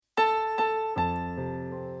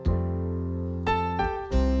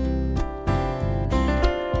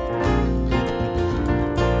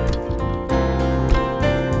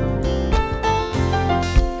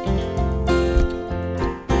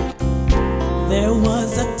There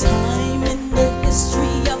was a time in the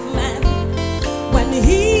history of man when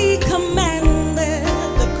he commanded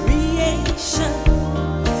the creation,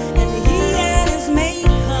 and he and his maker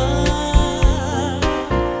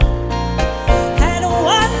had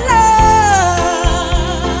one love.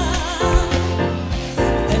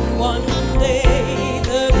 Then one day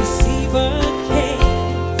the deceiver came,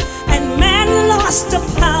 and man lost the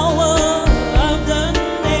power of the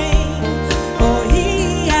name, for he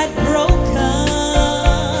had broken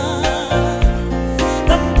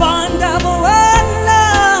the bond of one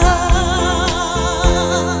love.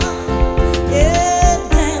 It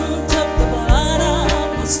then took the blood of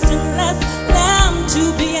the sinless lamb to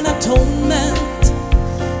be an atonement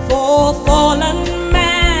for fallen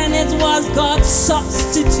man. It was God's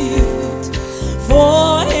substitute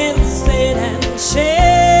for his sin and shame.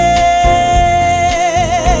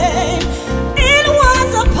 It was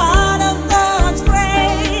a part of God's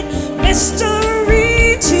great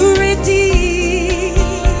mystery to redeem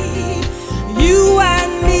you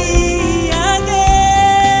and me again.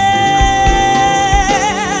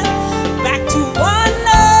 Back to one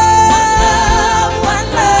love, one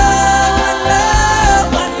love, one love,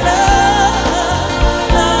 one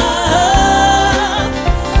love,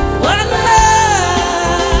 one love.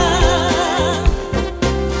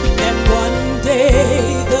 Then one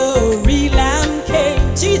day the real Lamb came,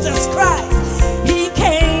 Jesus Christ. He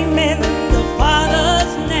came in the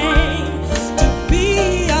Father's name to be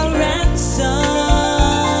a ransom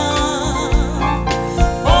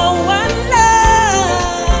for one love.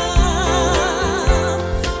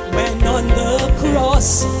 When on the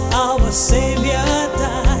cross our Savior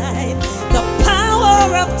died, the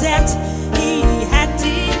power of death he had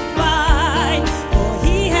defied, for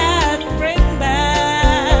he had bring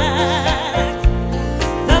back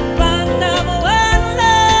the bond of one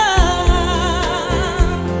love.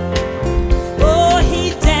 Oh, he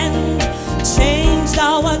then changed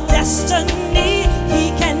our destiny. He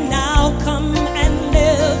can now come and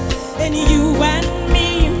live in you and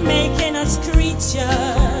me, making us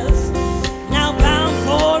creatures now bound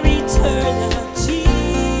for eternity.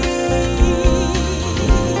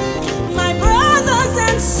 My brothers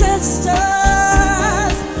and sisters,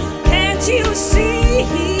 can't you see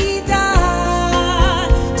he died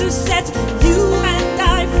to set you and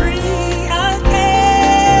I free again?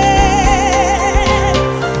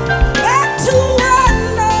 Back to one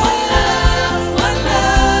love, one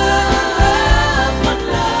love, one love, one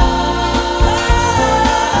love,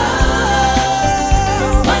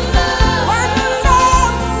 one love, one love,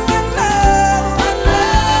 one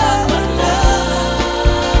love, one love,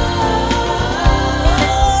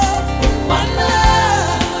 one love.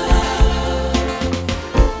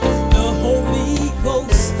 The Holy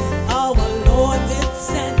Ghost, our Lord did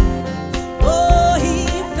send. Oh, he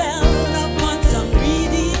fell upon some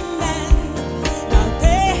greedy men. Now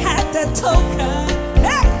they had the token,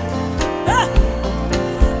 hey,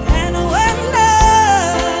 and one love.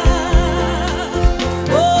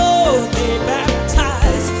 Oh, they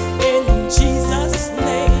baptized in Jesus'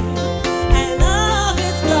 name, and of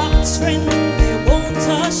his doctrine they weren't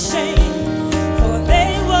ashamed, for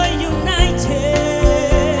they were united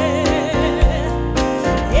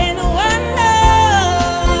in one love.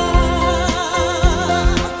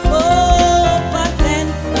 Oh, but then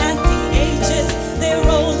as the ages they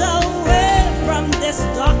rolled away from this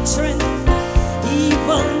doctrine,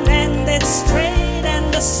 evil men that strayed, and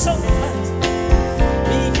the serpent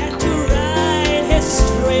began to ride his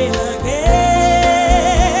trail again.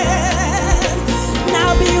 Now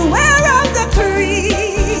beware of the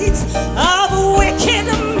creeds of wicked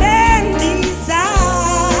men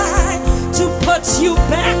designed to put you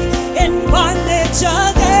back in bondage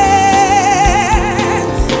again.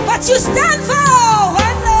 But you stand for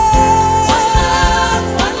one love,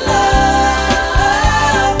 one love,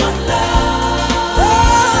 one love, one love,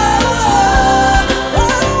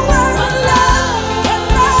 one love, one love,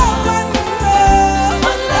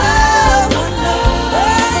 one love, one love,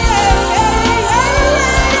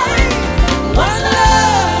 one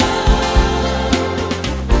love.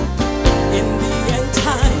 In the end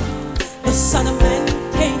time, the Son of Man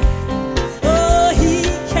came. Oh, he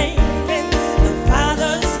came in the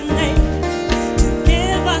Father's name to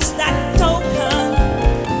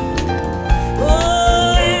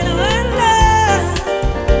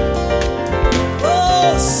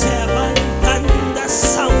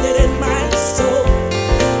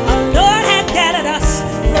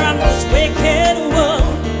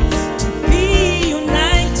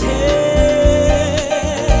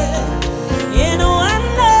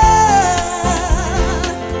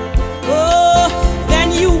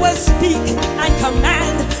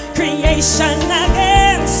nation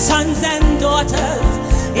again, sons and daughters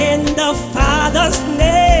in the Father's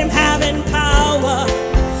name, having power,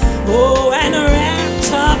 oh, and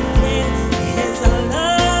wrapped up in His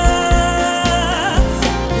love.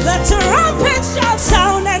 The trumpet shall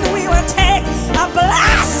sound, and we will take a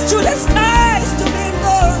blast to the skies to be in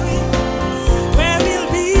glory, where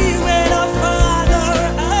we'll be with our Father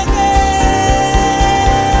again.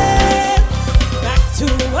 Back to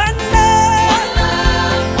one love,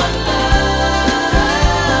 one love, one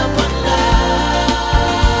love, one love,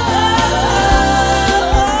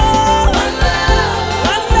 one love,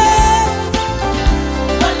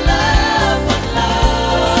 one love, one love,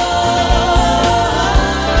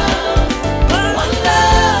 one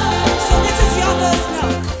love. So this is your verse now.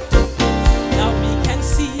 Now we can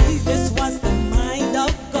see this was the mind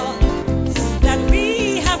of God, that we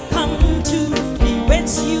have come to be with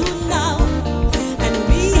you now, and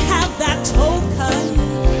we have that token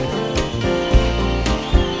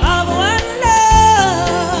of one love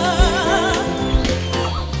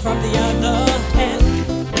from the other end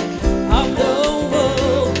of the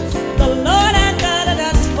world. The Lord had gathered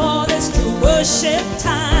us for this true worship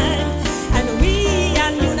time, and we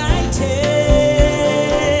are united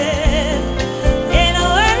in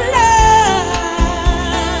one love.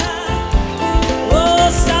 Oh,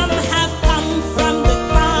 some have come from the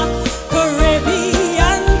far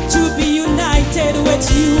Caribbean to be united with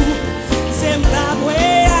you,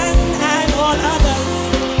 Zimbabwean and all others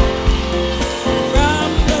from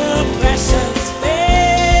the precious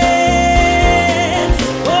faith.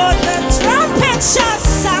 Oh, the trumpet shall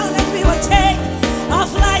sound, and we will take our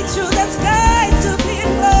flight through the skies to be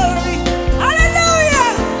in glory.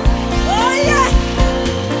 Hallelujah! Oh, yeah!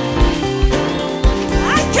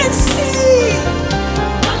 I can see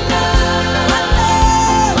one love, one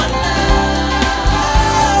love,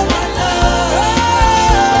 one love,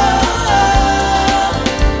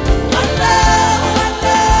 one love, one love, one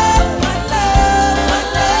love, one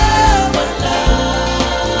love, one love,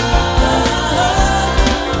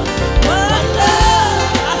 one love.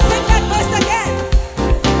 I'll sing that verse again.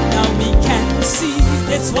 Now we can see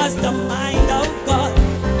this was the mind of God,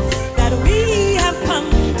 that we have come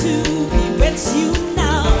to be with you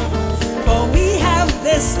now, for we have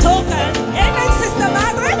this token. Amen, Sister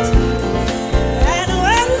Margaret. And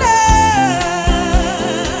one love,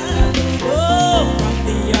 oh, from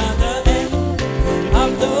the other end of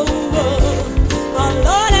the world. Our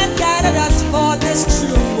Lord had gathered us for this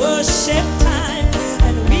true worship time,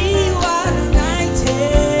 and we were united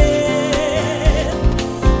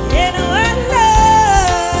in one love.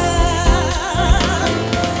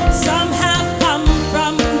 Some have come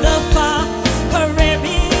from the far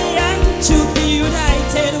Caribbean to be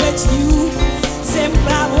united with you,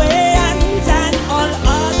 Zimbabweans and all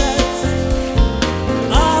others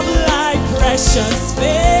of like precious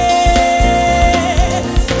faith.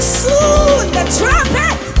 Soon the